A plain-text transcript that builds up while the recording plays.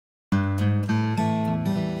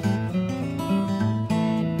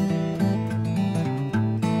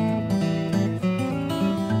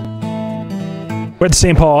We're at the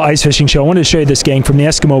St. Paul Ice Fishing Show. I wanted to show you this, gang, from the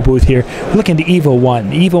Eskimo booth here. We're looking at the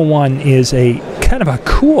EVO1. The EVO1 is a kind of a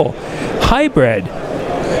cool hybrid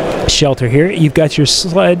shelter here. You've got your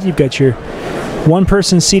sled, you've got your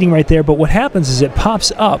one-person seating right there, but what happens is it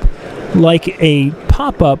pops up like a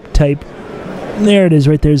pop-up type. There it is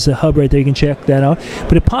right there's the hub right there. You can check that out.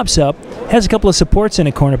 But it pops up, has a couple of supports in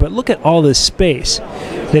a corner, but look at all this space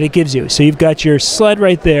that it gives you. So you've got your sled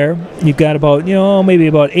right there. You've got about, maybe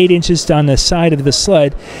about 8 inches on the side of the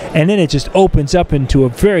sled, and then it just opens up into a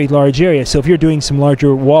very large area. So if you're doing some larger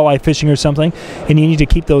walleye fishing or something, and you need to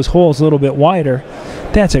keep those holes a little bit wider,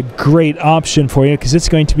 that's a great option for you, because it's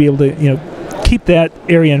going to be able to, keep that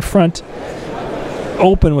area in front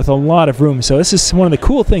open with a lot of room. So this is one of the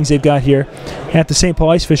cool things they've got here at the St. Paul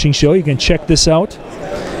Ice Fishing Show. You can check this out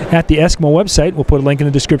at the Eskimo website. We'll put a link in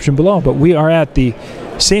the description below. But we are at the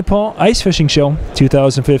St. Paul Ice Fishing Show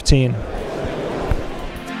 2015.